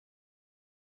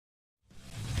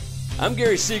I'm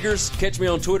Gary Seegers. Catch me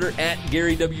on Twitter at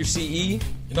GaryWCE.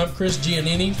 And I'm Chris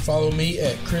Giannini. Follow me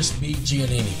at Chris B.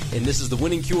 Giannini. And this is the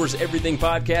Winning Cures Everything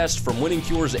podcast from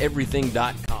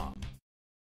winningcureseverything.com.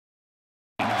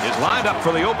 Is lined up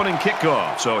for the opening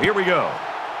kickoff, so here we go.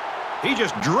 He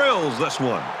just drills this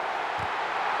one.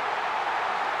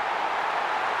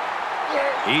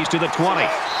 He's to the 20.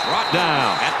 Brought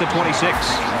down at the 26.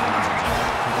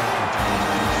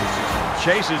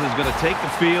 Chases is going to take the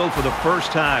field for the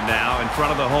first time now in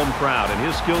front of the home crowd. And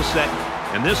his skill set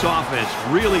and this offense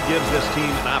really gives this team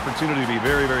an opportunity to be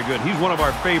very, very good. He's one of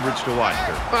our favorites to watch,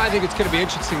 Kurt. Well, I think it's going to be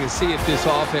interesting to see if this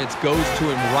offense goes to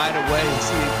him right away and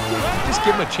see, just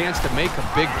give him a chance to make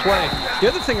a big play. The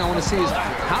other thing I want to see is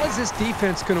how is this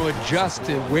defense going to adjust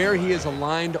to where he is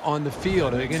aligned on the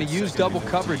field? Are they going to use double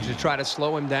coverage to try to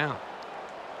slow him down?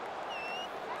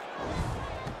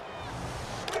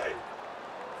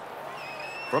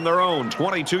 From their own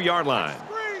 22-yard line,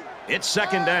 it's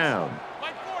second down.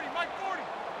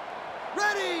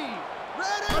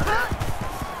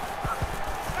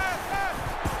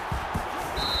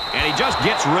 And he just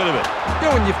gets rid of it. You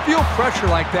know, when you feel pressure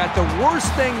like that, the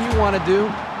worst thing you want to do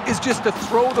is just to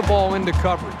throw the ball into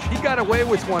coverage. He got away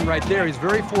with one right there. He's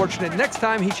very fortunate. Next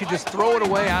time, he should just throw it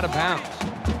away out of bounds.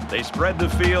 They spread the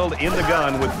field in the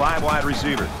gun with 5 wide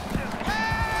receivers.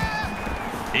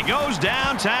 He goes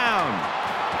downtown.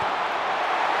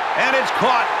 And it's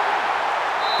caught.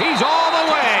 He's all the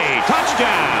way.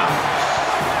 Touchdown.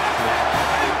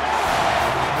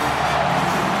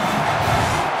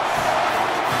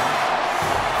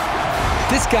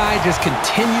 This guy just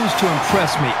continues to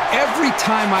impress me. Every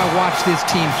time I watch this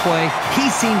team play, he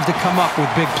seems to come up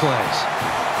with big plays.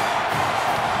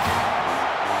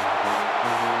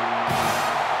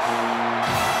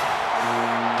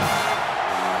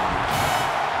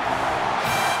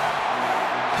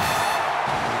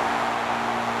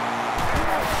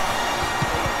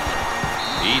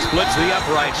 He splits the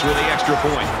uprights with the extra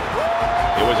point.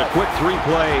 It was a quick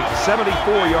 3-play,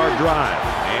 74-yard drive,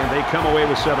 and they come away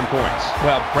with 7 points.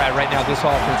 Well, Brad, right now this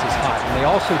offense is hot, and they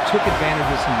also took advantage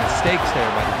of some mistakes there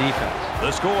by the defense.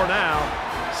 The score now,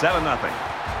 7-0.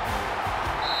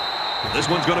 This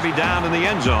one's going to be down in the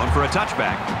end zone for a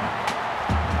touchback.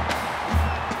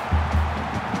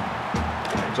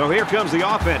 So here comes the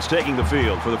offense taking the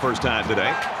field for the first time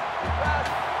today.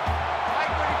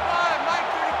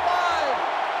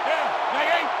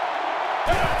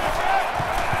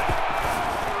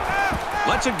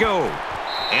 Lets it go.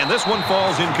 And this one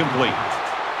falls incomplete.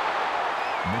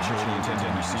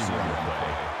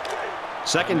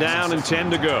 Second down and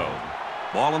 10 to go.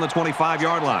 Ball on the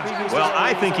 25-yard line. Well,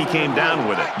 I think he came down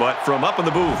with it, but from up in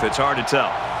the booth, it's hard to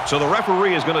tell. So the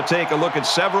referee is going to take a look at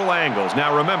several angles.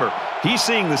 Now, remember, he's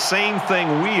seeing the same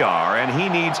thing we are, and he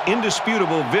needs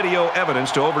indisputable video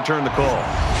evidence to overturn the call.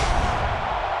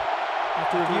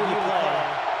 After reviewing the play,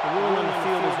 the ruling on the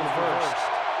field is reversed.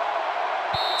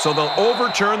 So they'll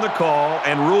overturn the call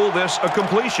and rule this a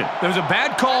completion. There was a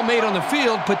bad call made on the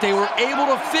field, but they were able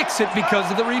to fix it because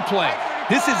of the replay.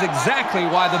 This is exactly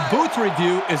why the booth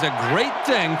review is a great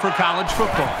thing for college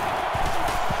football.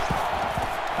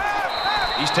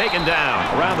 He's taken down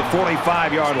around the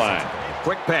 45-yard line.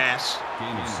 Quick pass.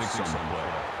 Gain of 6 on the play.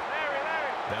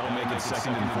 That'll make it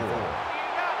 2nd and 4.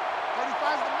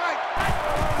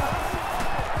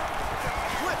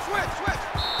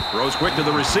 Throws quick to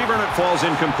the receiver, and it falls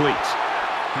incomplete.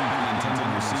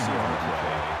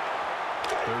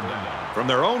 From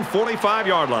their own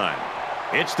 45-yard line,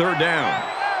 it's 3rd down.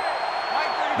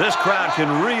 This crowd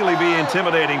can really be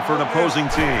intimidating for an opposing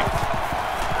team.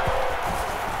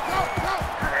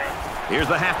 Here's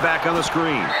the halfback on the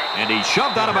screen, and he's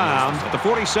shoved out of bounds at the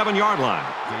 47-yard line.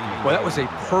 Well, that was a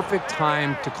perfect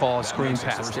time to call a screen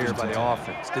pass there by the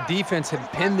offense. The defense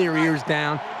had pinned their ears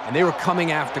down, and they were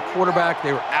coming after quarterback.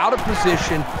 They were out of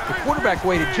position. The quarterback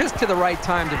waited just to the right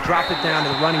time to drop it down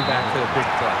to the running back for the big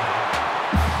play.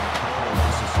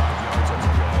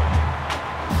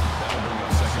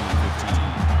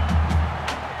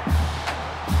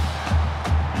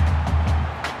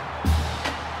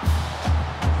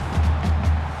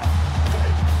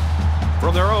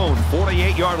 From their own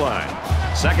 48-yard line,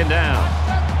 2nd down.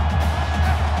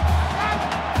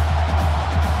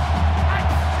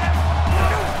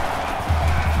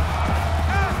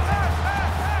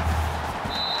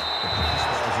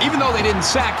 Even though they didn't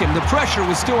sack him, the pressure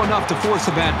was still enough to force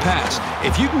a bad pass.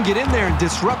 If you can get in there and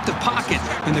disrupt the pocket,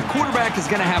 then the quarterback is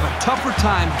going to have a tougher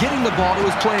time getting the ball to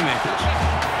his playmakers.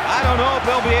 I don't know if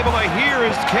they'll be able to hear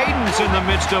his cadence in the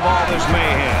midst of all this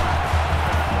mayhem.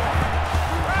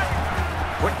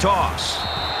 Quick toss.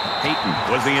 Peyton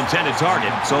was the intended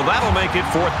target, so that'll make it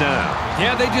 4th down.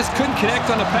 Yeah, they just couldn't connect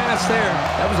on the pass there.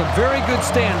 That was a very good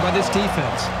stand by this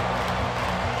defense.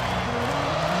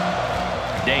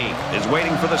 Dave is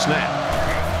waiting for the snap.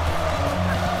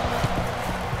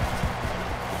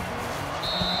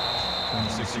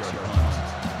 26-yard punt.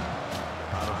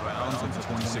 Out of bounds at the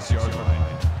 26-yard line.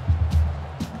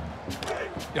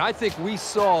 I think we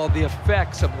saw the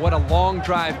effects of what a long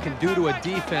drive can do to a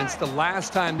defense the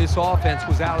last time this offense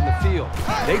was out on the field.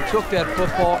 They took that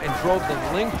football and drove the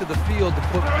length of the field to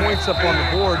put points up on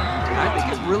the board. And I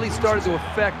think it really started to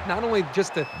affect not only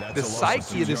just the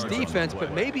psyche of this defense,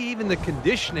 but maybe even the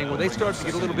conditioning where they started to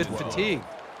get a little bit fatigued.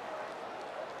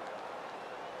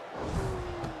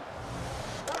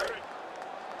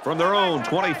 From their own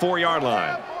 24-yard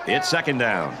line, it's 2nd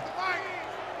down.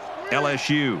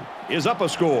 LSU is up a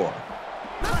score.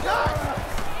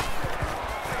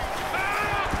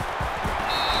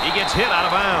 He gets hit out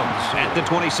of bounds at the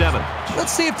 27.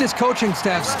 Let's see if this coaching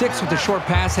staff sticks with the short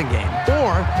passing game,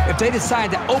 or if they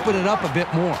decide to open it up a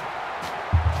bit more.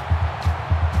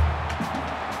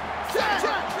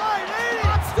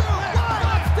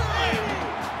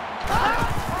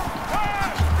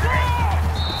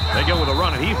 They go with a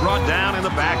run, and he's brought down in the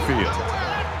backfield.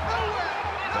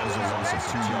 That is a loss of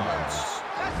 2 yards.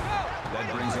 That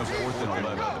brings us 4th and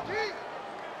 11.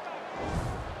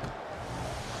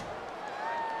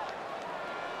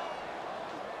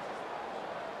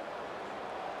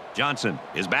 Johnson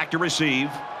is back to receive.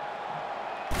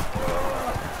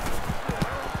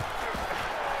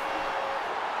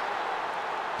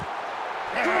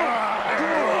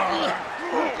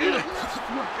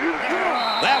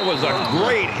 That was a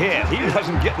great hit. He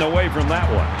wasn't getting away from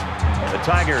that one. The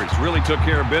Tigers really took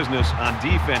care of business on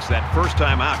defense that first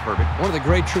time out, Herbert. One of the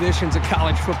great traditions of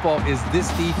college football is this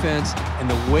defense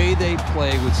and the way they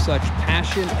play with such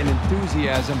passion and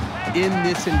enthusiasm in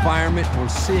this environment. We're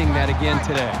seeing that again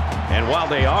today. And while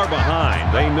they are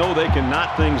behind, they know they can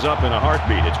knot things up in a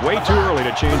heartbeat. It's way too early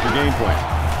to change your game plan.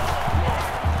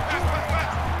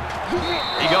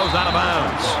 He goes out of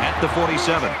bounds at the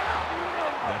 47.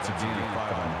 That's a gain of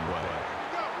 5 on the play.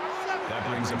 That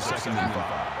brings up 2nd and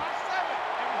 5.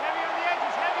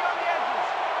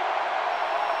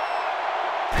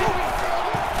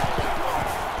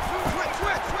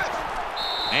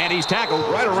 And he's tackled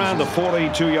right around the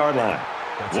 42-yard line.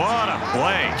 What a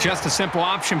play. Just a simple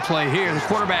option play here. The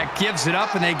quarterback gives it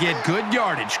up, and they get good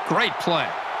yardage. Great play.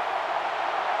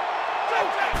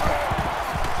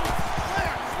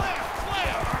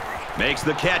 Makes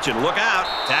the catch, and look out.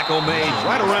 Tackle made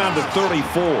right around the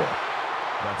 34.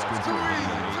 That's good for a gain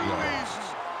of 8 yards.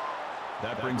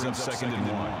 That brings up 2nd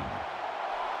and 1.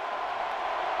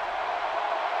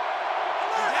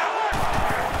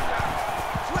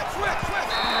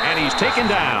 And he's taken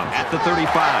down at the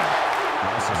 35. That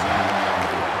makes us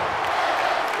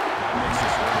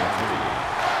 3 and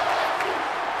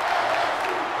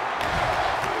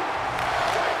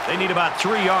 3. They need about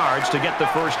 3 yards to get the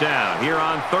first down here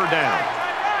on 3rd down.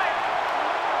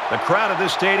 The crowd at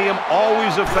this stadium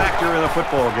always a factor in a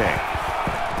football game.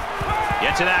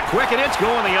 Gets it out quick, and it's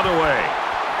going the other way.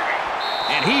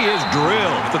 And he is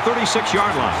drilled at the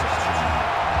 36-yard line.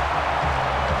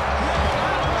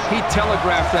 He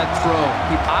telegraphed that throw.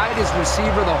 He eyed his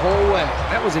receiver the whole way.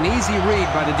 That was an easy read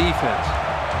by the defense.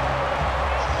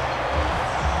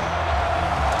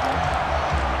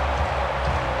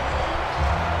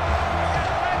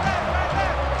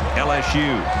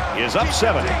 LSU is up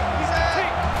 7.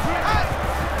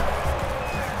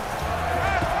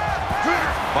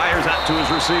 Fires out to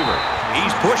his receiver.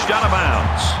 He's pushed out of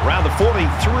bounds around the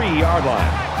 43-yard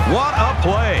line. What a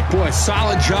play. Boy,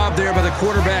 solid job there by the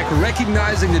quarterback,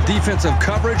 recognizing the defensive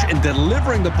coverage and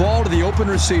delivering the ball to the open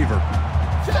receiver.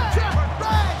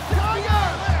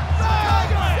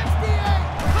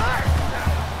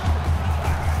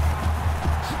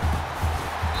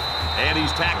 And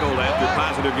he's tackled after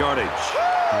positive yardage.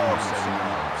 7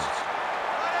 yards.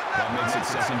 That makes it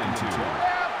 2nd and 2.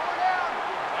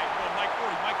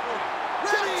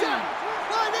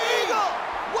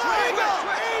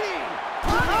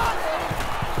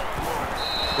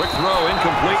 Quick throw,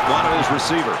 incomplete, wanted his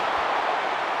receiver.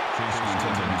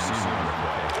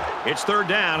 It's 3rd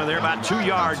down, and they're about 2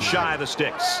 yards shy of the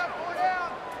sticks.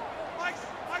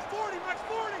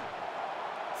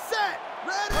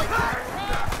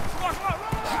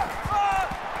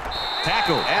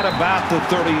 Tackle at about the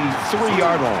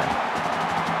 33-yard line.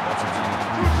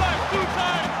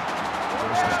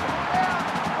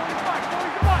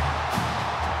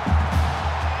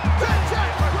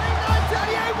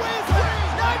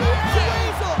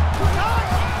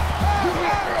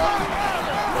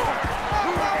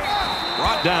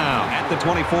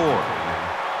 24.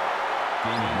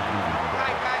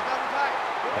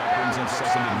 That brings up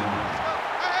 2nd and 9.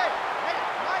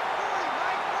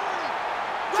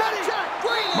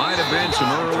 Might have been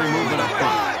some early movement up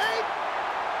front.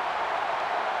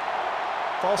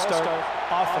 False start,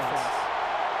 offense.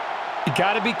 You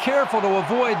got to be careful to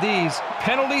avoid these.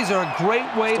 Penalties are a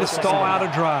great way to stall out a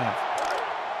drive.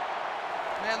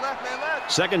 Man left, man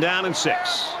left. 2nd down and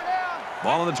 6.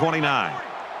 Ball on the 29.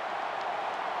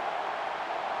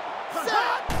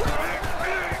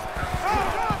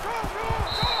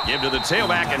 Give to the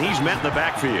tailback, and he's met in the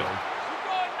backfield.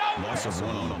 Loss of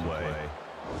 1 on the play.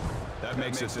 That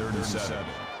makes it 3rd and 7.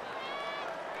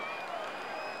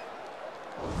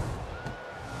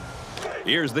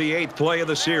 Here's the 8th play of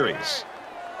the series.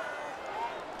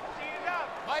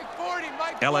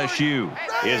 LSU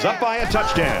is up by a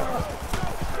touchdown.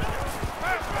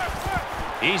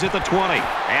 He's at the 20,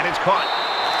 and it's caught.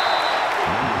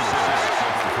 Number 6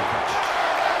 makes the catch.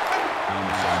 Gain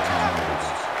of 17 yards.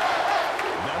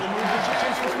 That'll move the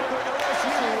chains for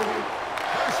LSU.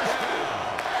 First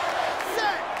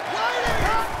down.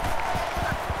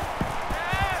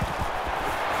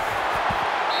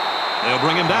 They'll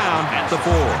bring him down at the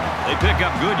 4. They pick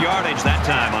up good yardage that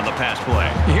time on the pass play.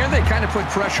 Here they kind of put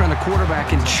pressure on the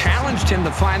quarterback and challenged him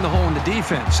to find the hole in the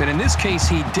defense. And in this case,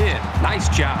 he did. Nice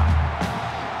job.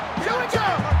 Here we go.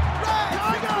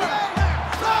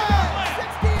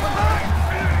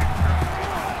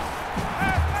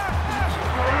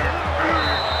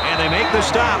 And they make the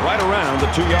stop right around the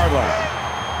 2-yard line.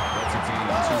 That's a gain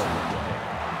of 2 on the play.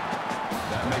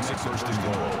 That makes it 1st and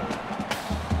goal.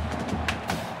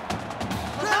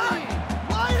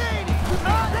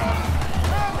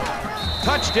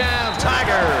 Touchdown,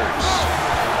 Tigers!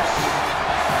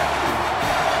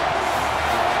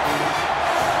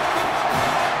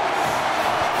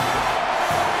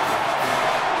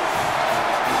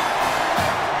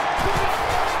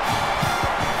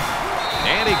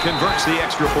 And he converts the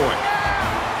extra point.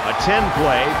 A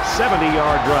 10-play,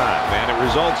 70-yard drive, and it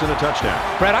results in a touchdown.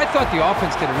 Brad, I thought the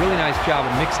offense did a really nice job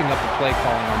of mixing up the play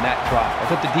calling on that drive. I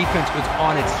thought the defense was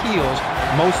on its heels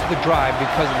most of the drive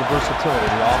because of the versatility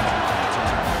of the offense.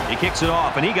 He kicks it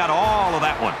off, and he got all of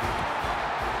that one.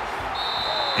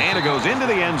 And it goes into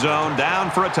the end zone,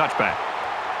 down for a touchback.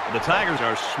 The Tigers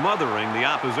are smothering the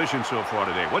opposition so far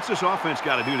today. What's this offense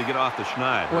got to do to get off the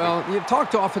schneid? Well, you talk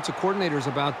to offensive coordinators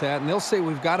about that, and they'll say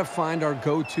we've got to find our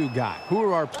go-to guy. Who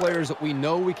are our players that we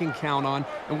know we can count on,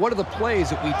 and what are the plays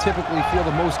that we typically feel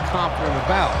the most confident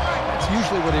about? That's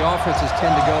usually where the offenses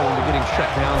tend to go when they're getting shut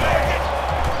down.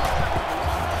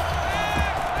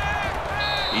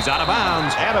 He's out of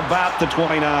bounds at about the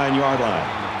 29-yard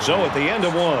line. So at the end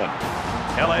of 1,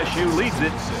 LSU leads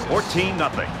it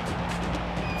 14-0.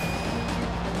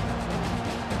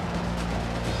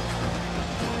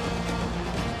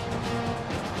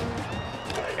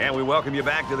 And we welcome you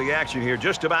back to the action here.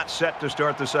 Just about set to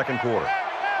start the 2nd quarter.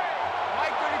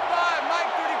 Mike 35,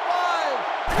 Mike 35.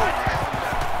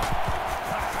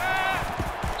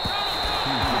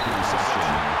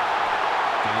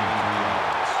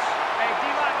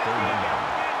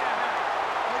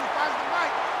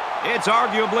 It's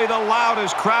arguably the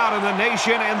loudest crowd in the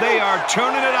nation, and they are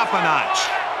turning it up a notch.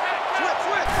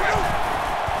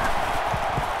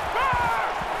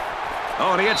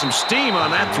 Oh, and he had some steam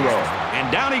on that throw. And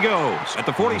down he goes at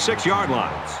the 46-yard line.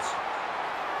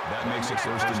 That makes it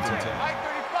 1st and 10. Mike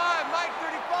 35, Mike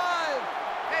 35.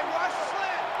 Hey, watch the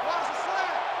slant, watch the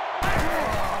slant.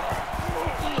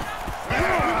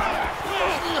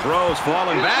 Throws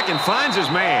falling back and finds his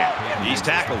man. He's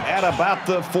tackled at about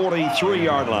the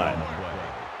 43-yard line.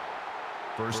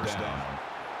 First down.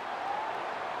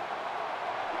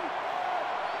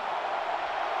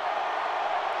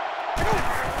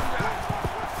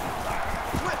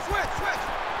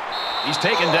 He's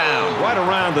taken down right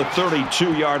around the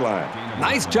 32-yard line.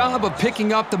 Nice job of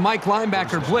picking up the Mike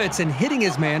linebacker blitz and hitting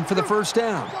his man for the first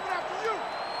down.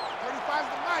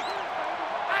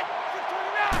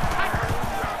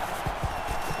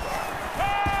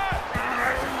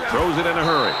 Throws it in a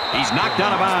hurry. He's knocked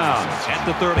out of bounds at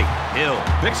the 30. Hill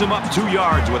picks him up 2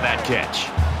 yards with that catch.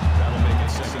 That'll make it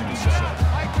 2nd and 7.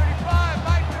 Mike 35,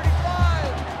 Mike 35.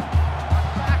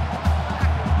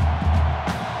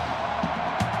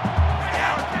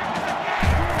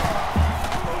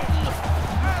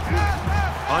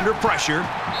 Under pressure,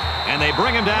 and they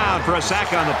bring him down for a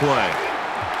sack on the play.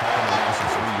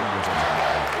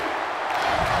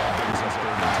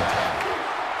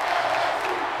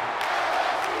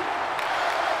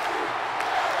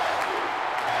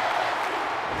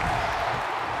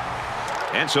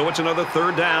 And so it's another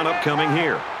 3rd down upcoming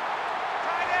here.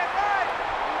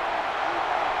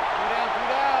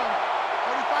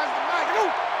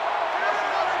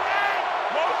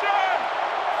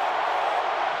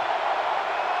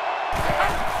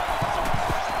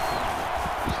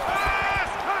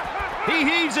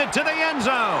 it to the end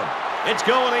zone. It's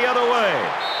going the other way.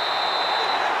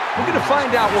 We're going to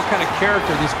find out what kind of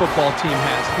character this football team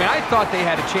has. I mean, I thought they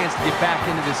had a chance to get back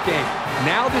into this game.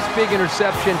 Now this big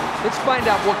interception, let's find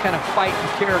out what kind of fight and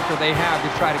character they have to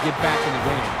try to get back in the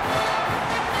game.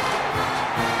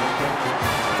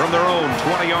 From their own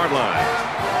 20-yard line,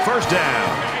 first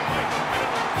down.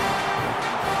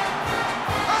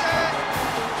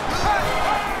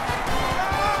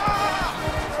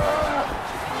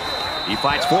 He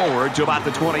fights forward to about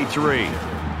the 23.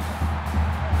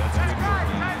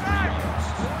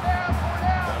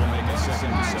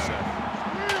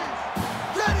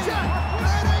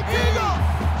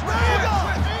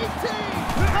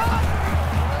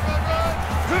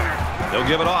 They'll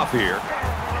give it off here.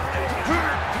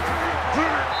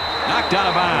 Knocked out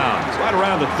of bounds, right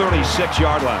around the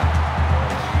 36-yard line.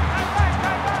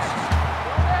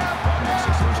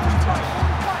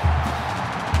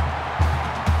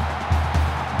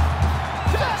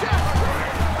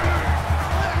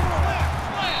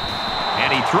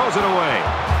 And he throws it away.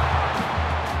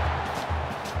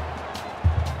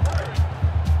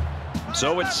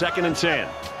 So it's 2nd and 10.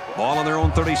 Ball on their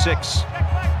own 36.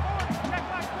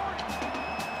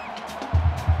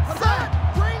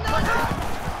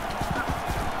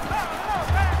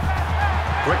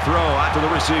 Quick throw out to the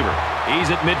receiver.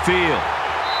 He's at midfield.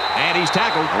 And he's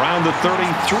tackled around the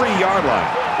 33-yard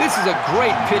line. This is a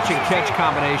great pitch and catch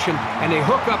combination, and they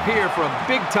hook up here for a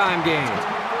big-time gain.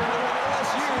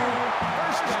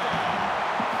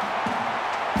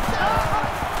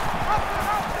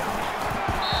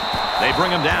 They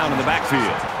bring him down in the backfield.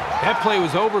 That play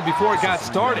was over before it got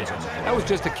started. That was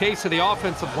just a case of the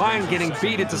offensive line getting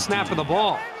beat at the snap of the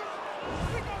ball.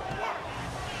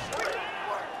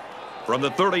 From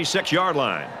the 36-yard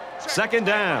line, 2nd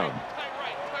down.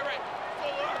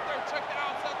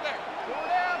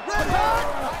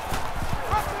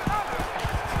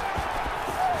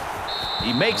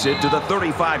 He makes it to the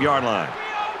 35-yard line.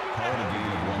 Call it a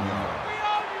gain of 1 yard.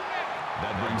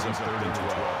 That brings us 3rd and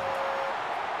 12.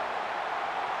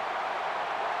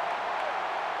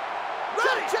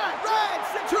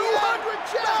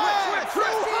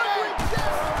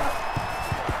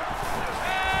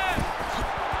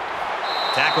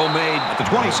 Tackle made at the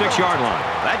 26-yard line.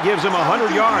 That gives him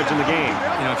 100 yards in the game.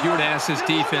 You know, if you were to ask this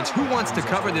defense who wants to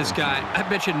cover this guy, I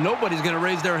bet you nobody's going to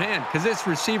raise their hand because this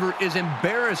receiver is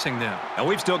embarrassing them. And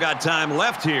we've still got time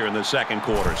left here in the 2nd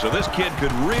quarter, so this kid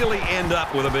could really end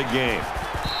up with a big game.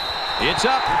 It's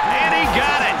up, and he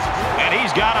got it. And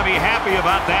he's got to be happy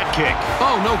about that kick.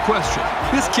 Oh, no question.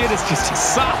 This kid is just a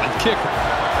solid kicker.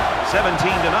 17-0,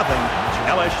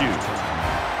 LSU.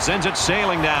 Sends it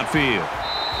sailing downfield.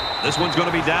 This one's going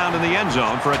to be down in the end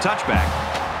zone for a touchback.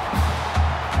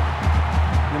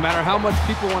 No matter how much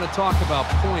people want to talk about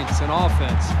points and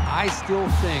offense, I still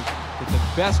think that the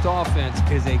best offense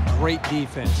is a great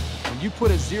defense. When you put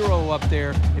a 0 up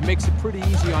there, it makes it pretty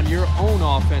easy on your own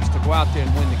offense to go out there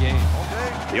and win the game.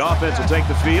 The offense will take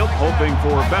the field, hoping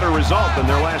for a better result than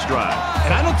their last drive.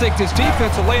 And I don't think this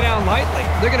defense will lay down lightly.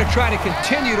 They're going to try to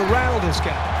continue to rattle this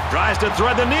guy. Tries to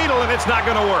thread the needle, and it's not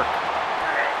going to work.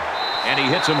 And he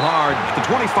hits him hard at the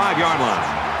 25-yard line.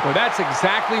 Well, that's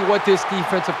exactly what this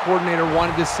defensive coordinator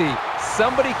wanted to see.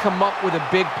 Somebody come up with a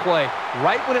big play.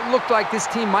 Right when it looked like this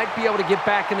team might be able to get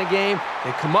back in the game,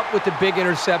 they come up with the big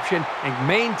interception and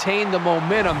maintain the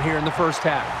momentum here in the first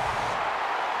half.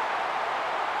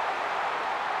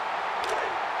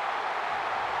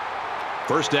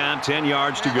 First down, 10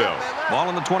 yards to go. Ball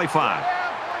on the 25.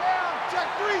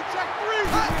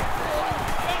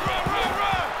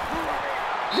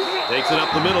 Takes it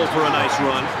up the middle for a nice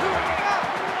run.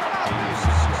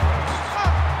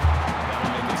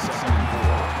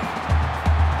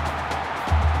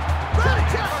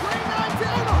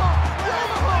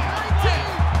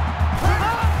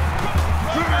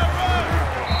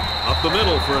 Up the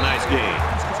middle for a nice gain.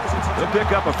 They'll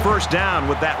pick up a first down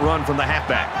with that run from the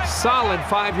halfback. Solid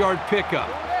 5-yard pickup.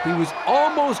 He was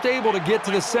almost able to get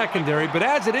to the secondary, but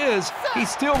as it is, he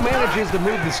still manages to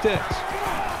move the sticks.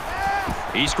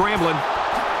 He's scrambling.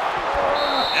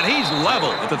 And he's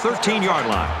level at the 13-yard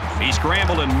line. He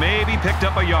scrambled and maybe picked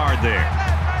up a yard there.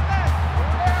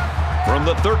 From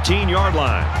the 13-yard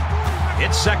line,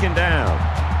 it's 2nd down.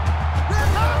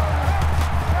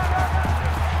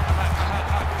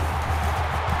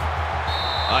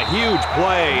 A huge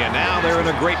play, and now they're in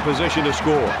a great position to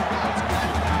score.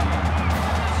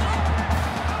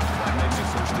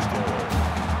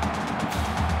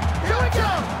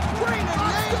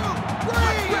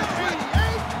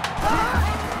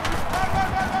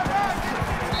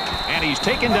 And he's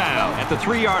taken down at the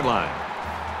 3-yard line.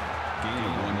 Gain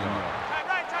of 1 yard.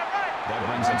 That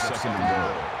brings up second and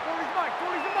goal.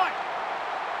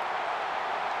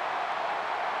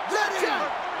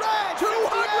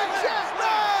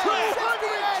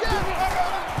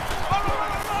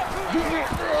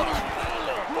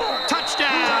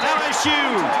 Touchdown, LSU!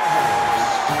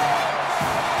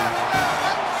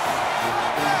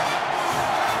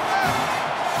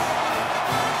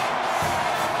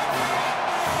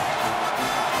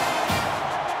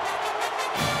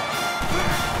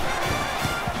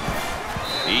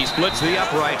 He splits the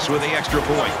uprights with the extra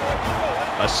point.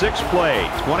 A 6-play,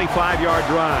 25-yard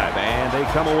drive, and they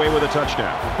come away with a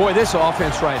touchdown. Boy, this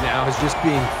offense right now is just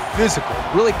being physical,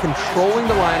 really controlling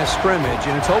the line of scrimmage,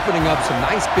 and it's opening up some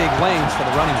nice big lanes for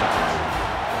the running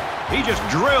backs. He just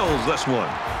drills this one.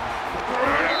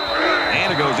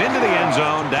 And it goes into the end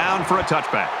zone, down for a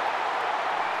touchback.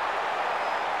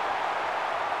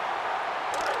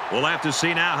 We'll have to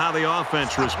see now how the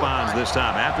offense responds this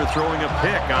time after throwing a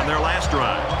pick on their last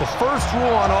drive. The first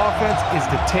rule on offense is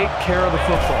to take care of the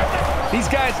football. These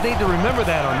guys need to remember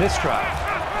that on this drive.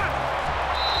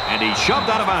 And he's shoved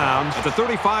out of bounds at the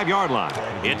 35-yard line.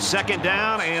 It's second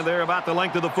down, and they're about the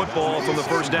length of the football from the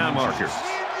first down marker.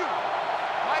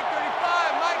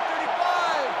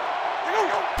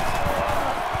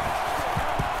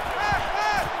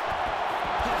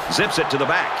 Zips it to the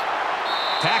back.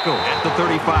 Tackle at the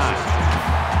 35.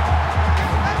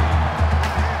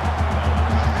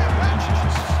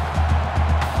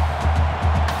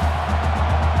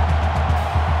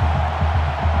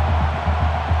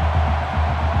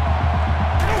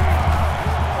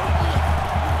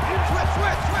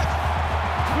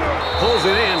 Pulls it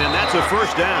in, and that's a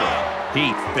first down.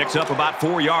 Heath picks up about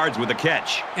 4 yards with the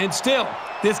catch. And still,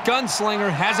 this gunslinger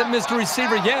hasn't missed a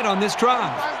receiver yet on this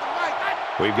drive.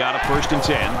 We've got a 1st and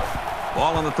 10.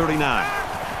 Ball on the 39.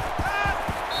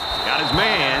 Got his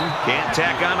man. Can't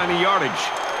tack on any yardage.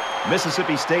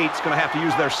 Mississippi State's going to have to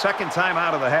use their second time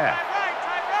out of the half.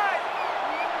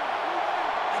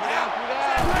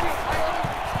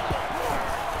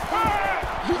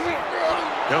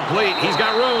 Complete. He's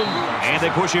got room. And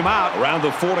they push him out around the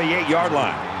 48-yard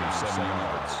line. 7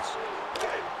 yards.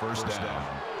 First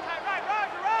down.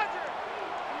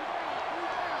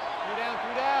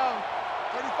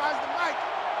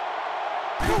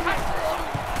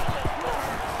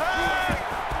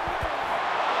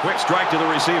 Quick strike to the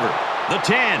receiver. The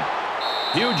 10.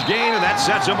 Huge gain, and that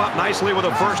sets him up nicely with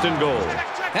a 1st and goal.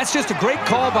 That's just a great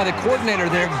call by the coordinator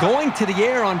there, going to the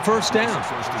air on first down.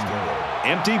 First and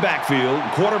goal. Empty backfield,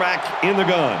 quarterback in the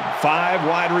gun. 5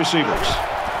 wide receivers.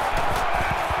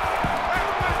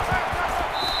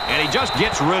 And he just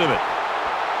gets rid of it.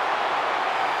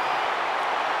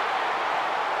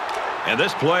 And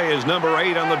this play is number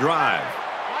 8 on the drive.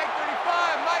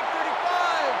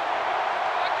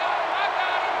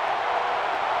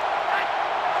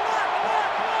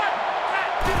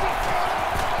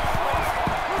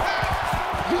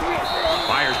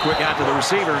 Quick out to the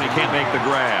receiver, and he can't make the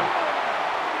grab.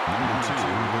 Number 2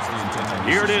 was the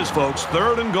intended. Here it is, folks.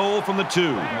 3rd and goal from the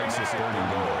 2. Makes it 3rd and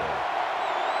goal.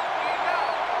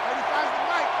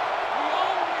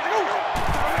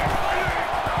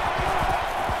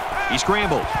 He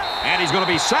scrambled, and he's going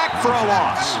to be sacked for a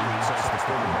loss.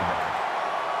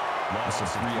 Loss of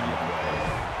 3 on the play.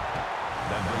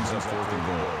 That brings us 4th and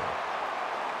goal.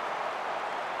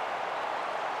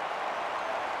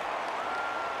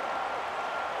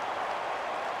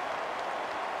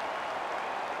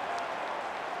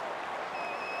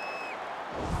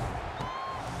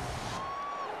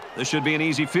 This should be an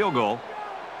easy field goal.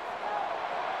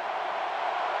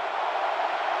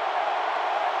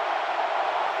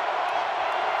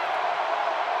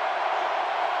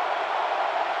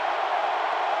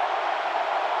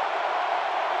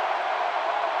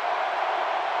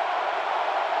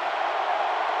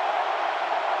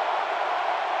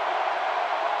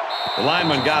 The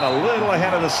lineman got a little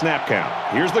ahead of the snap count.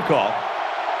 Here's the call.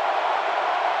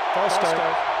 False start.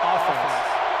 Offense.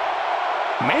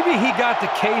 Maybe he got the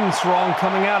cadence wrong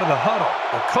coming out of the huddle.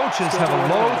 The coaches have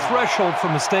a low threshold for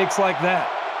mistakes like that.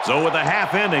 So with the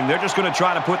half ending, they're just going to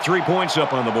try to put 3 points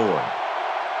up on the board.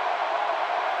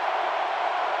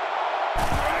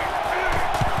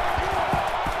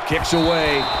 Kicks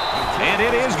away, and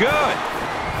it is good.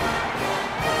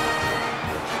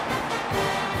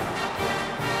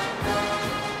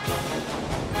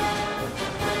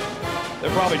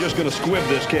 They're probably just going to squib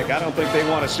this kick. I don't think they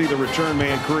want to see the return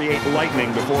man create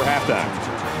lightning before halftime.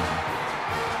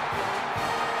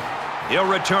 He'll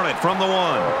return it from the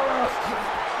 1.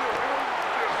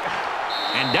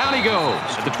 And down he goes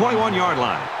at the 21-yard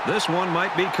line. This one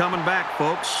might be coming back,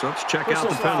 folks. Let's check out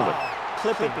the penalty.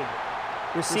 Clipping.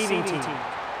 Receiving team.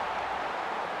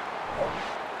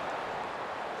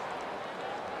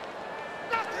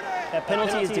 That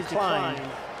penalty is declined.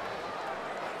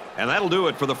 And that'll do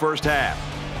it for the first half.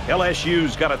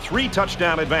 LSU's got a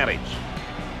 3-touchdown advantage.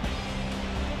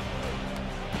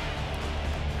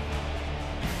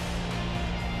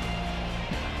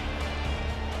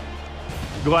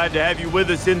 Glad to have you with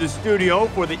us in the studio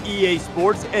for the EA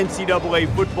Sports NCAA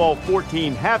Football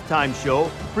 14 halftime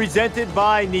show presented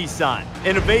by Nissan.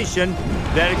 Innovation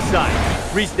that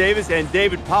excites. Reese Davis and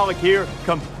David Pollack here,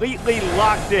 completely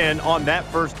locked in on that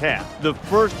first half. The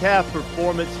first half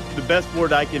performance, the best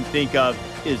word I can think of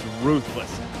is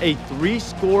ruthless. A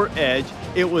 3-score edge.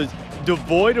 It was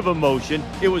devoid of emotion.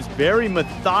 It was very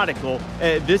methodical.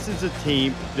 This is a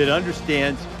team that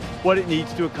understands what it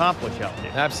needs to accomplish out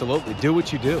there. Absolutely. Do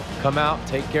what you do. Come out,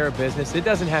 take care of business. It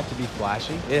doesn't have to be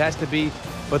flashy. It has to be,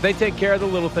 but they take care of the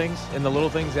little things, and the little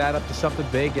things add up to something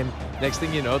big, and next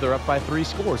thing you know, they're up by 3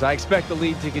 scores. I expect the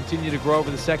lead to continue to grow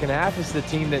over the second half. It's the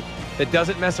team that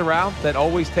doesn't mess around, that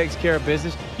always takes care of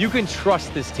business. You can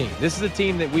trust this team. This is a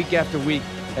team that week after week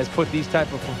has put these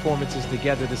type of performances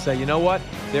together to say, you know what,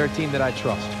 they're a team that I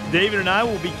trust. David and I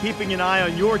will be keeping an eye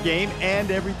on your game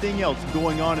and everything else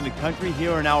going on in the country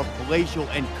here in our palatial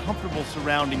and comfortable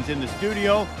surroundings in the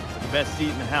studio. The best seat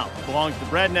in the house belongs to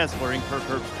Brad Nessler in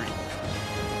Kirkherb Street.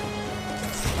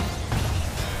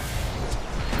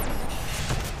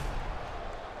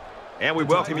 And we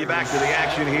welcome you back to the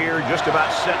action here, just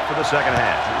about set for the second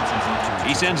half.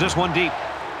 He sends this one deep.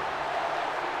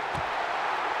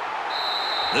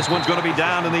 This one's going to be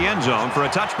down in the end zone for a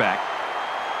touchback.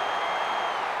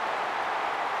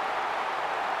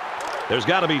 There's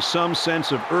got to be some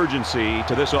sense of urgency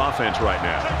to this offense right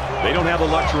now. They don't have the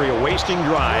luxury of wasting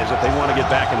drives if they want to get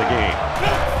back in the game.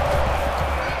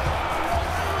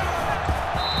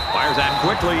 Fires that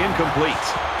quickly, incomplete.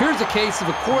 Here's a case of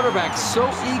a quarterback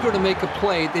so eager to make a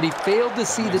play that he failed to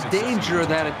see the danger of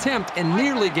that attempt and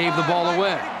nearly gave the ball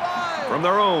away. From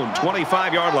their own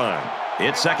 25-yard line,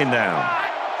 it's second down.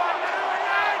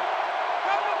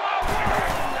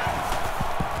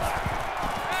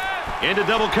 Into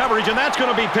double coverage, and that's going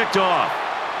to be picked off.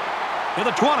 To the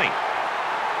 20.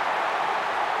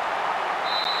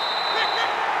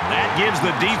 That gives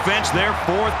the defense their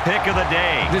 4th pick of the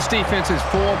day. This defense is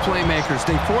full playmakers.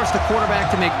 They force the quarterback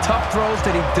to make tough throws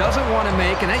that he doesn't want to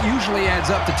make, and that usually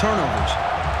adds up to turnovers.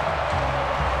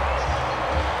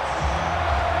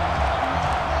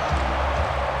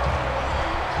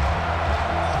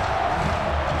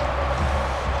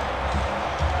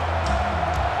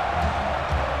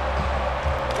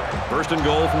 First and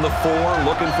goal from the 4,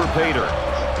 looking for Pater.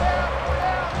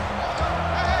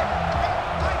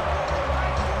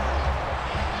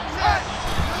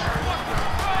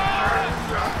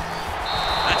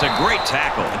 That's a great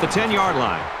tackle at the 10-yard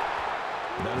line.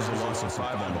 That is a loss of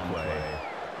 5 on the play.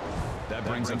 That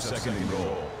brings up second and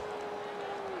goal.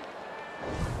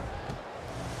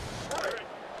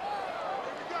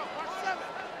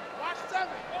 Watch 7.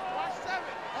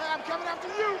 Hey, I'm coming after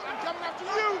you.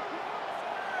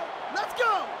 Let's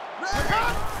go.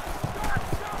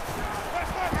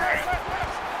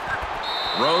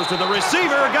 Rose to the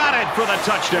receiver, got it for the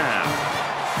touchdown.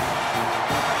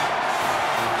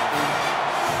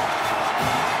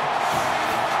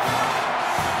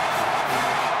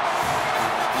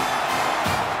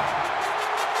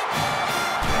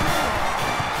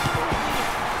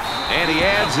 And he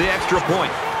adds the extra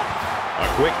point. A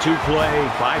quick 2-play,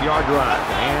 5-yard drive,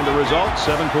 and the result,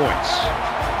 7 points.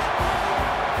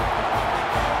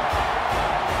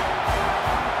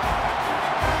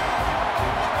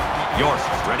 York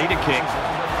ready to kick.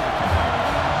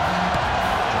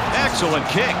 Excellent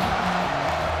kick.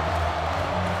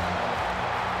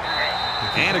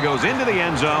 And it goes into the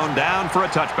end zone, down for a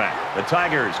touchback. The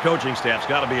Tigers coaching staff's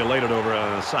got to be elated over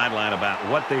on the sideline about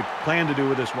what they plan to do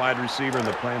with this wide receiver, and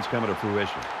the plan's coming to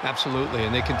fruition. Absolutely,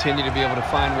 and they continue to be able to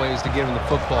find ways to get him the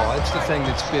football. It's the thing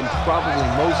that's been probably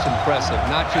most impressive,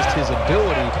 not just his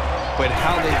ability, but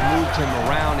how they've moved him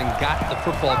around and got the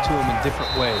football to him in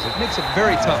different ways. It makes it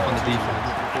very tough on the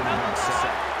defense.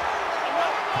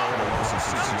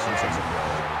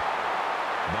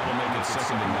 That'll make it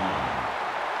second and 9.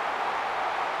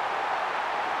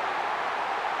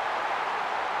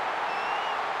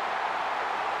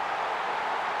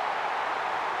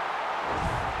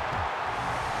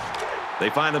 They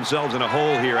find themselves in a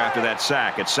hole here after that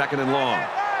sack. It's second and long.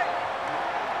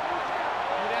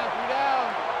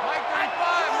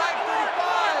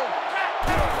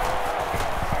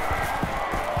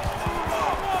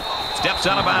 Steps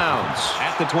out of bounds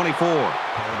at the 24.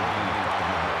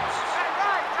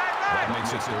 That makes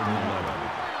it third and 11.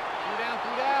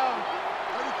 Three down.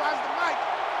 35's the mic.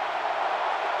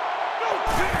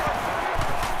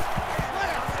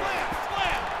 Slam.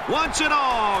 Wants it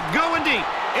all. Going deep.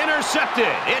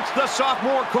 Intercepted. It's the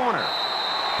sophomore corner.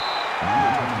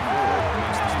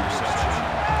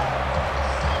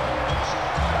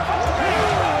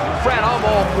 Brad, I'm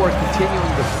all for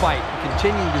continuing to fight,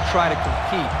 continuing to try to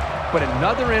compete. But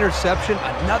another interception,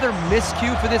 another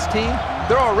miscue for this team,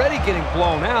 they're already getting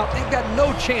blown out. They've got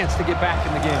no chance to get back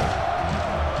in the game.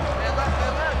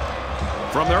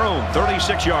 From their own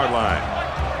 36-yard line.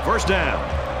 First down.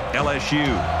 LSU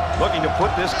looking to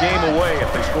put this game away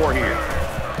if they score here.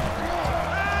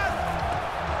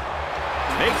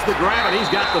 Makes the grab, and he's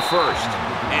got the first.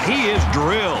 And he is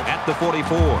drilled at the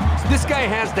 44. This guy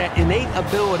has that innate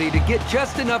ability to get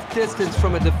just enough distance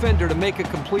from a defender to make a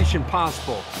completion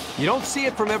possible. You don't see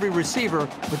it from every receiver,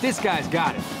 but this guy's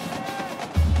got it.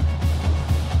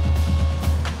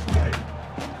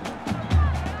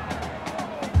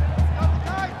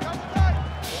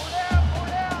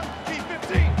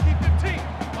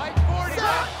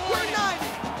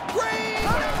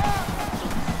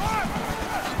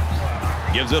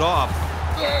 Gives it off.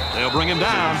 They'll bring him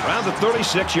down around the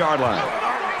 36-yard line.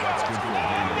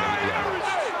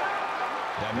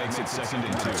 That makes it 2nd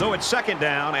and 2. So it's 2nd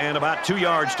down and about 2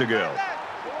 yards to go.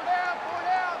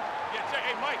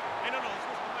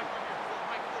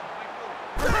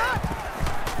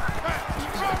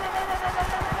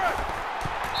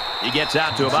 He gets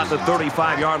out to about the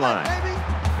 35-yard line.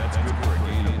 That's good for a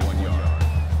gain of 1 yard.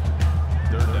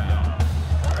 3rd down.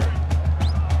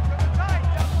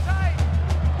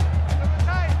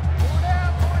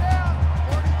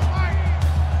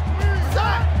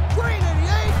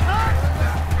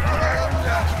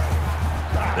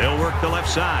 They'll work the left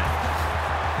side.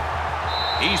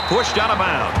 He's pushed out of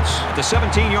bounds at the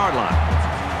 17-yard line.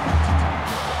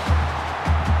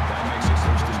 That makes it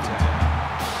 1st and 10.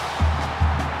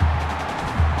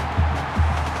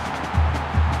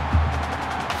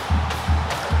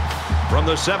 From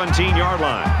the 17-yard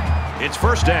line, it's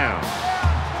 1st down.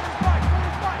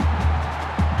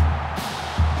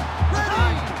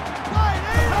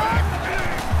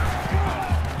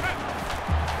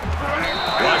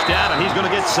 Flushed out, and he's going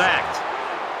to get sacked.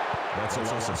 That's a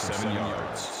loss of 7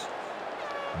 yards.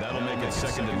 That'll make it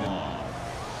 2nd and long.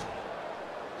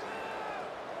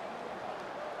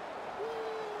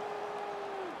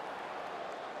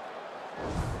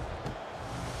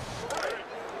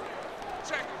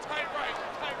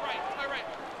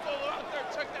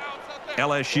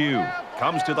 LSU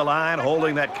comes to the line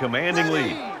holding that commanding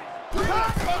lead.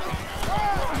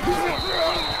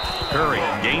 Curry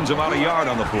gains about a yard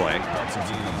on the play. That's a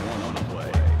gain of 1 on the play.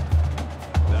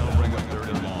 That'll bring up 3rd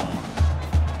and long.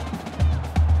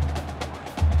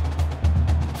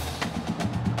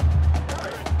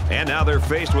 And now they're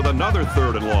faced with another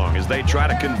 3rd and long as they try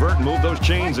to convert and move those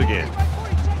chains again.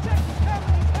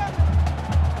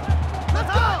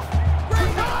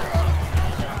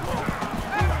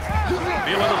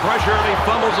 Feeling the pressure, and he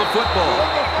fumbles the football.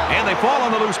 And they fall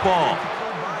on the loose ball.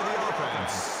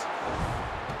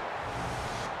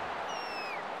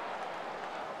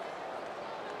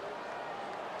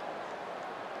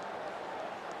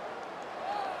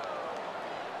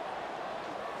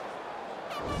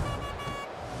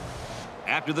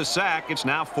 After the sack, it's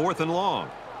now 4th and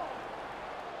long.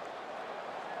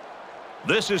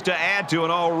 This is to add to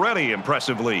an already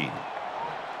impressive lead.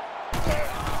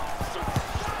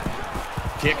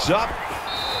 Kicks up,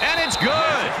 and it's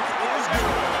good.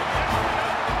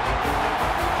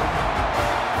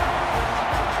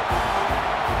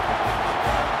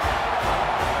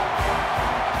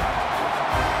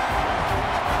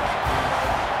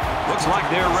 Looks like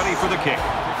they're ready for the kick.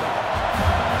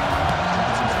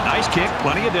 Nice kick,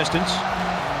 plenty of distance.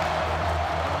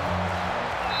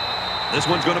 This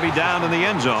one's going to be down in the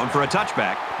end zone for a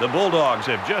touchback. The Bulldogs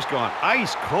have just gone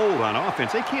ice cold on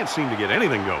offense. They can't seem to get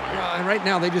anything going here. And right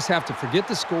now, they just have to forget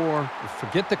the score,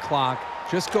 forget the clock,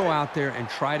 just go out there and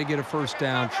try to get a 1st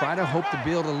down, try to hope to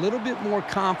build a little bit more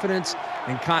confidence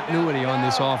and continuity on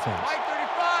this offense.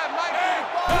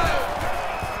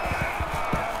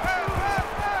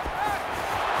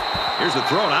 Here's the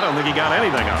throw, and I don't think he got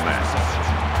anything on that.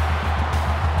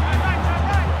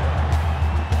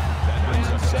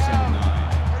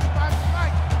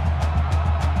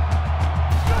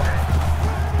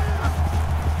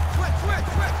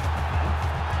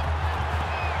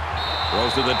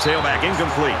 Throws to the tailback,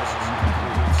 incomplete.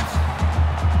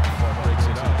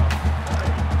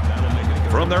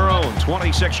 From their own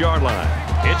 26-yard line,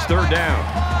 it's 3rd down.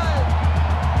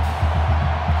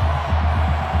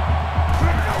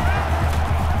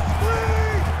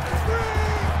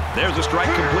 There's a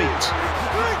strike complete.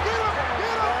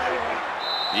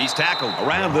 He's tackled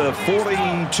around the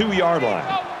 42-yard line.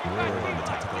 At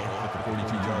the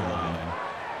 42-yard line.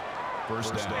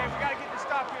 First down. We got to get the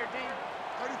stop here, D.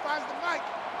 35's the mic.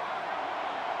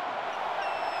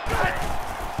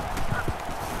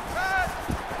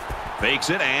 Fakes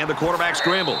it, and the quarterback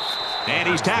scrambles. And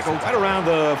he's tackled right around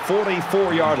the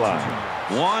 44-yard line.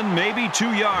 1, maybe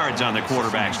 2 yards on the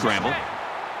quarterback scramble.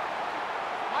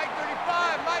 Mike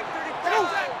 35, Mike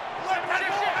 35.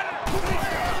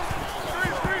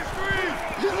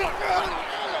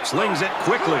 Slings it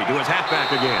quickly to his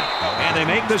halfback again. And they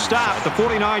make the stop at the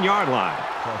 49-yard line.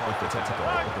 At the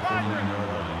 49-yard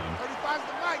line. 35's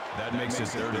the mic. That makes it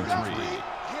 33. Here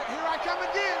I come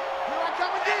again. Here I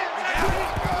come again.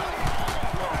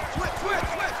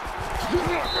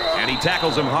 And he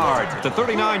tackles him hard at the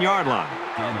 39-yard line.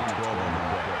 Gain of 12 on the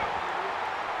play.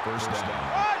 First down.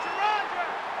 Roger, Roger.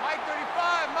 Mike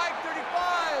 35, Mike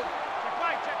 35. Check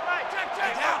Mike, check Mike.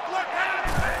 Check out. Look out.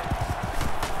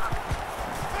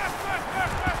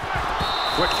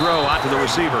 Quick throw out to the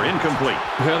receiver, incomplete.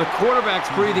 Well, the quarterback's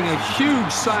breathing a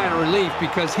huge sigh of relief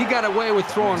because he got away with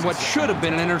throwing what should have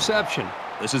been an interception.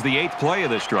 This is the 8th play of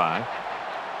this drive.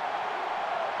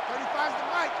 35's the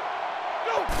mic.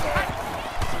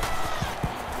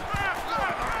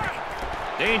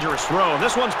 Dangerous throw, and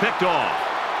this one's picked off.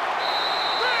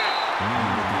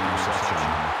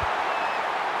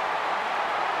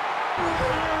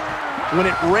 When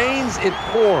it rains, it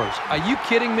pours. Are you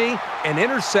kidding me? An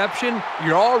interception?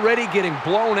 You're already getting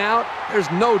blown out? There's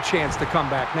no chance to come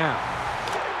back now.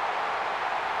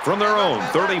 From their own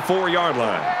 34-yard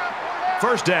line.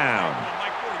 First down.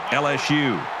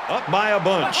 LSU up by a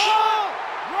bunch.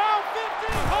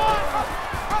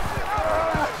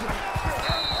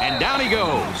 And down he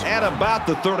goes at about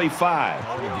the 35.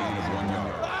 Gain of 1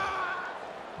 yard.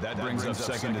 That brings up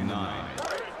 2nd and 9.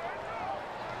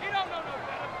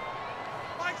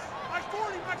 Mike's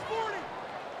 40, Mike's 40.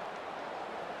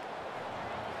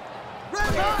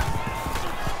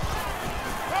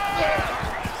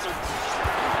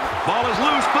 Ball is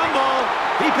loose, fumble.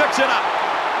 He picks it up.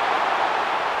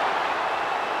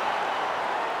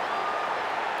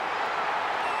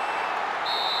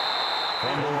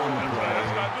 Fumble on the play.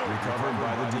 Recovered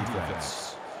by the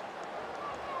defense.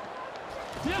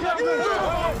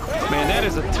 Man, that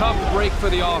is a tough break for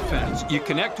the offense. You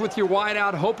connect with your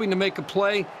wideout hoping to make a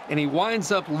play, and he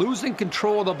winds up losing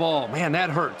control of the ball. Man, that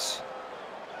hurts.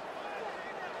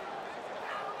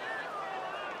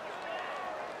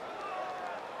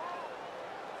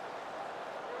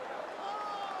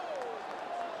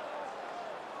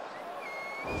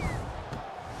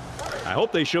 I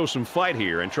hope they show some fight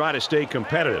here and try to stay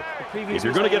competitive. If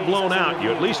you're going to get blown out, you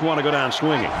at least want to go down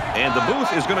swinging. And the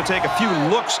booth is going to take a few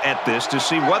looks at this to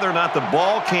see whether or not the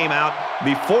ball came out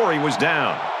before he was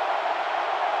down.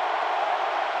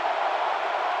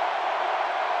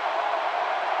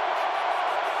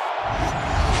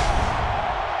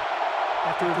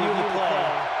 After reviewing the play,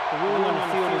 the ruling on the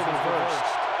field is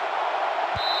reversed.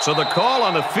 So the call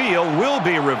on the field will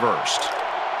be reversed.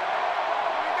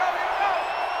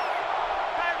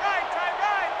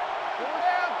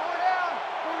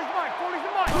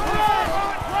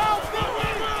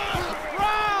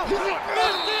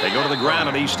 They go to the ground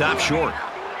and he stops short.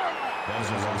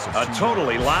 A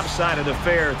totally lopsided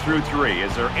affair through 3.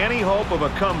 Is there any hope of a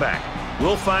comeback?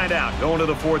 We'll find out going to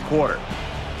the 4th quarter.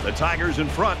 The Tigers in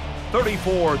front,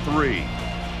 34-3.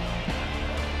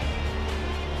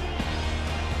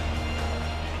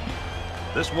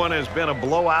 This one has been a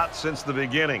blowout since the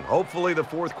beginning. Hopefully the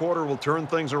 4th quarter will turn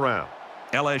things around.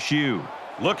 LSU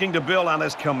looking to build on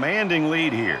this commanding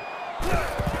lead here.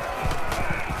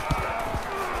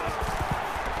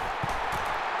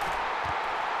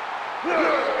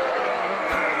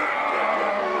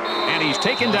 And he's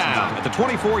taken down at the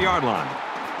 24-yard line.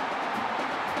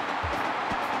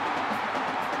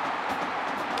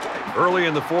 Early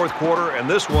in the 4th quarter, and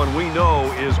this one we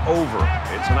know is over.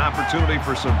 It's an opportunity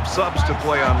for some subs to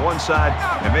play on one side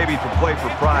and maybe to play for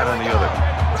pride on the other.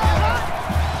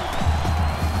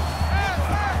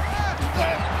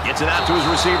 Gets it out to his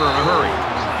receiver in a hurry.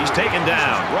 He's taken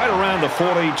down right around the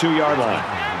 42-yard line.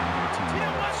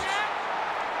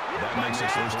 That makes it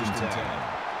 1st and 10.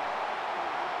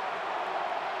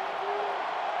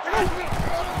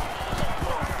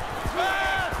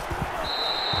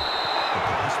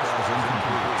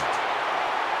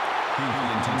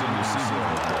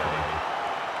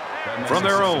 From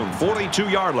their own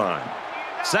 42-yard line.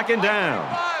 2nd down.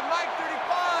 Mike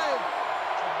 35.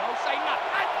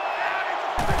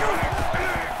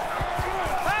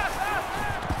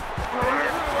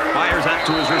 Fires out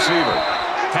to his receiver.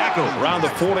 Tackled around the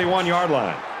 41-yard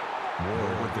line.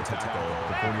 Ward with the tackle at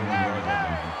the 41-yard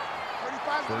line.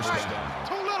 35 First down.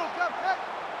 Too little, come back.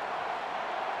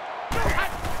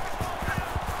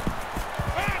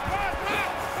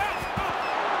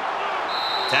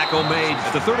 Tackle made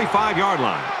at the 35-yard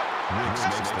line. Riggs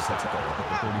makes the tackle at the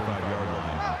 35-yard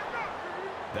line.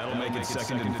 That'll make it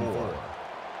 2nd and 4.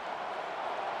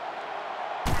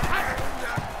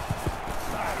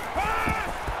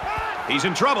 He's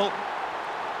in trouble.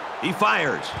 He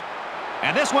fires.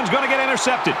 And this one's going to get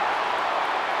intercepted.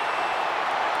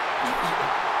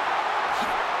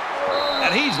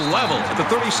 And he's leveled at the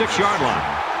 36-yard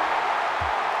line.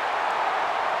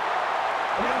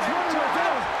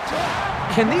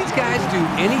 Can these guys do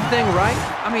anything right?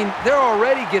 I mean, they're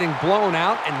already getting blown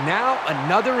out, and now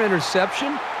another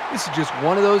interception? This is just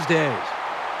one of those days.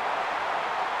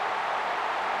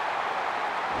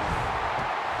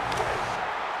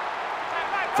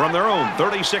 From their own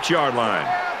 36-yard line.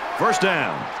 First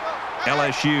down.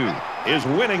 LSU is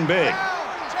winning big.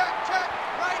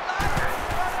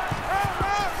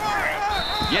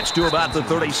 Gets to about the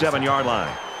 37-yard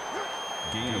line.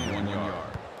 Gain of 1 yard.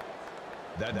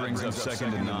 That brings up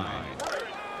 2nd and 9. Three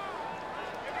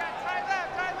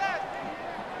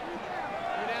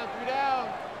down.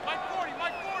 Mike 40,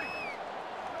 Mike 40.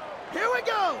 Here we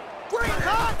go. Great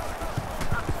cut.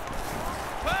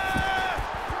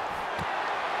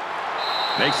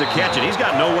 Makes the catch, and he's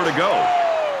got nowhere to go.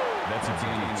 That's a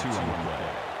gain of 2 on the play.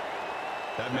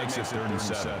 That makes it 3rd and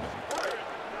 7.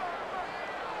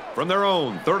 From their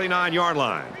own 39-yard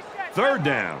line. Third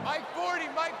down. Mike 40,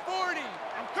 Mike 40.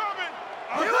 I'm coming.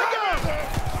 Here we go.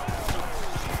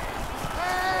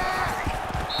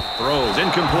 Throws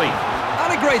incomplete.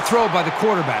 Not a great throw by the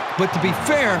quarterback, but to be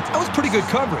fair, that was pretty good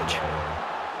coverage.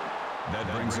 That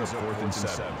brings us 4th and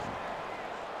 7.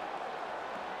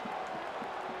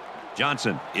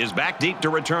 Johnson is back deep to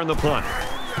return the punt.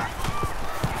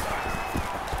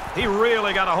 He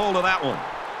really got a hold of that one.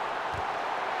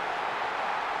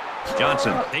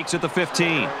 Johnson takes it to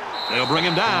 15. They'll bring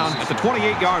him down at the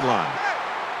 28-yard line.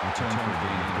 Return for a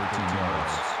gain of 13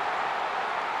 yards.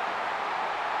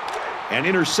 An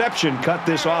interception cut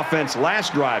this offense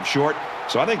last drive short,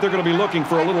 so I think they're going to be looking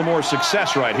for a little more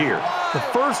success right here. The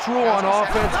first rule on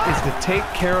offense is to take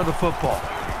care of the football.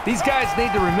 These guys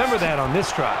need to remember that on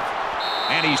this drive.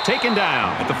 And he's taken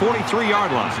down at the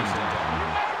 43-yard line.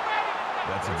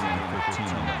 That's a gain of 15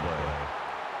 on the play.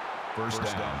 First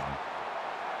down.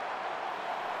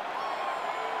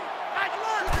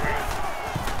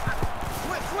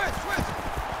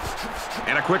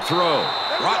 And a quick throw.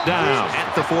 Brought down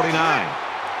at the 49. Gain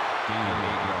of 8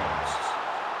 yards.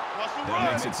 That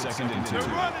makes it 2nd and 2.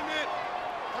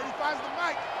 35's the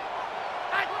mic.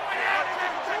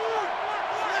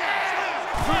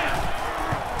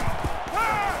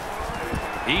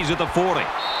 He's at the 40.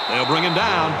 They'll bring him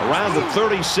down around the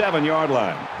 37-yard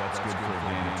line. That's good for a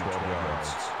gain of 12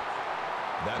 yards.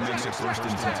 That makes it 1st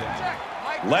and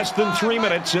 10. Less than 3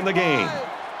 minutes in the game.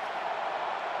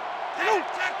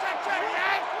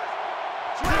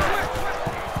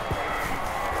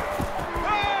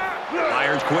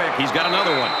 Fires quick. He's got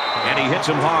another one. And he hits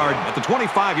him hard at the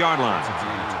 25-yard line.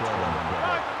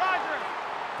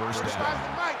 First down.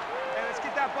 Hey, let's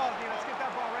get that ball, D. Let's get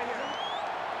that ball right here.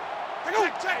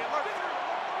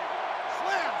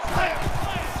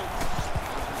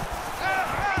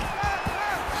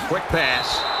 Quick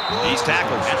pass. He's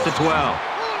tackled at the 12.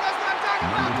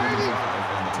 Number 25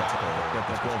 on the tackle at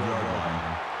the 12-yard line.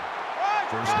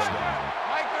 First down.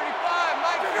 Mike 35,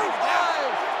 Mike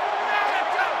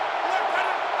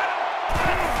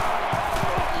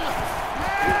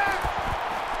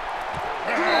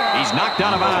 35. He's knocked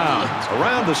out of bounds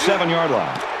around the 7-yard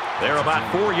line. They're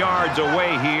about 4 yards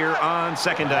away here on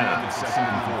second down. It's 2nd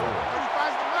and 4.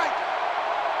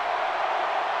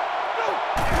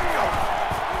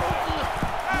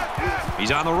 He's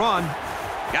on the run.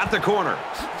 Got the corner.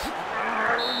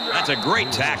 That's a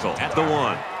great tackle at the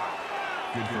 1.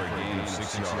 Good for a gain of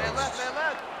 6 yards. Man left.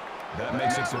 That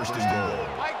makes it 1st and goal.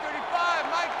 Mike 35,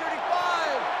 Mike 35.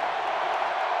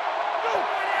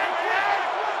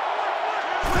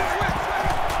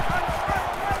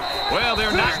 Well,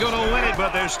 they're not going to win it,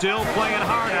 but they're still playing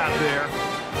hard out there.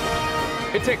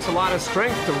 It takes a lot of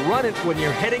strength to run it when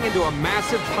you're heading into a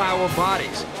massive pile of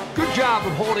bodies. Good job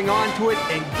of holding on to it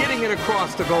and getting it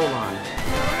across the goal line.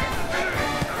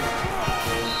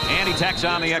 And he tacks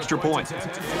on the extra point.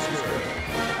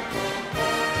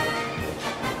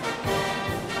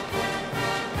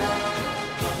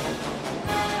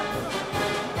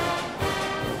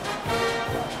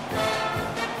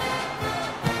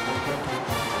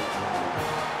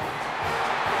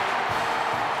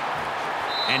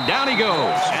 And And down he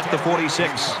goes at the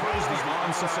 46.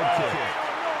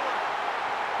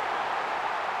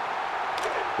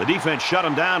 The defense shut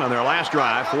him down on their last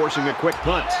drive, forcing a quick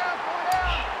punt.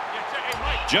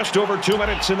 Just over 2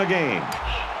 minutes in the game.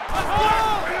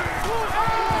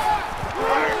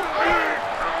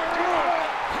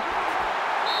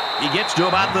 He gets to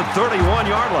about the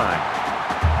 31-yard line.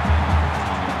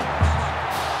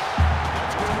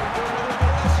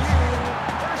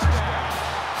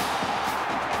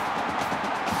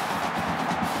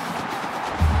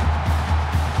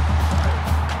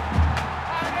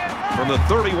 From the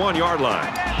 31-yard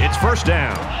line, it's first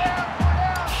down.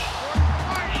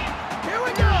 Here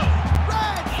we go.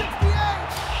 Red 68.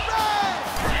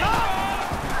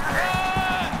 Red.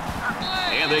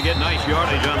 And they get nice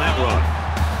yardage on that run.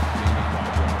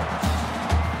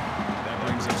 That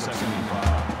brings up 75.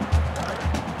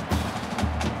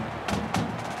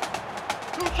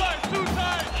 Two times.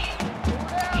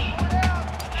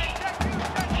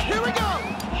 Here we go.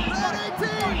 Red 18.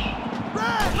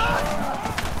 Red.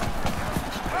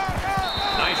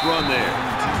 Nice run there.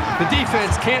 The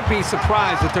defense can't be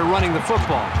surprised that they're running the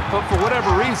football, but for whatever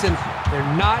reason, they're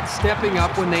not stepping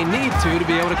up when they need to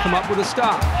be able to come up with a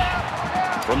stop.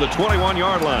 From the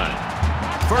 21-yard line,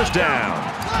 first down.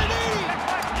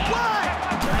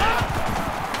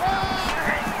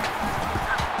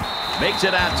 Makes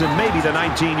it out to maybe the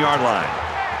 19-yard line.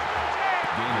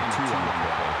 Gain of 2 on the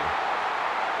play.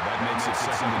 That makes it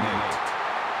 2nd and 8.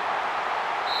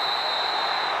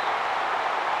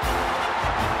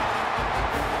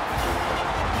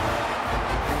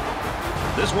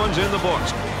 This one's in the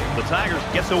books. The Tigers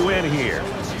get the win here,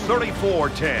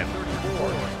 34-10.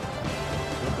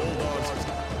 The Bulldogs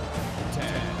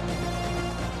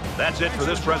 10. That's it for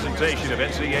this presentation of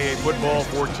NCAA Football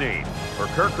 14. For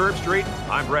Kirk Herbstreit,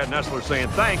 I'm Brad Nessler saying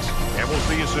thanks, and we'll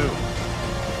see you soon.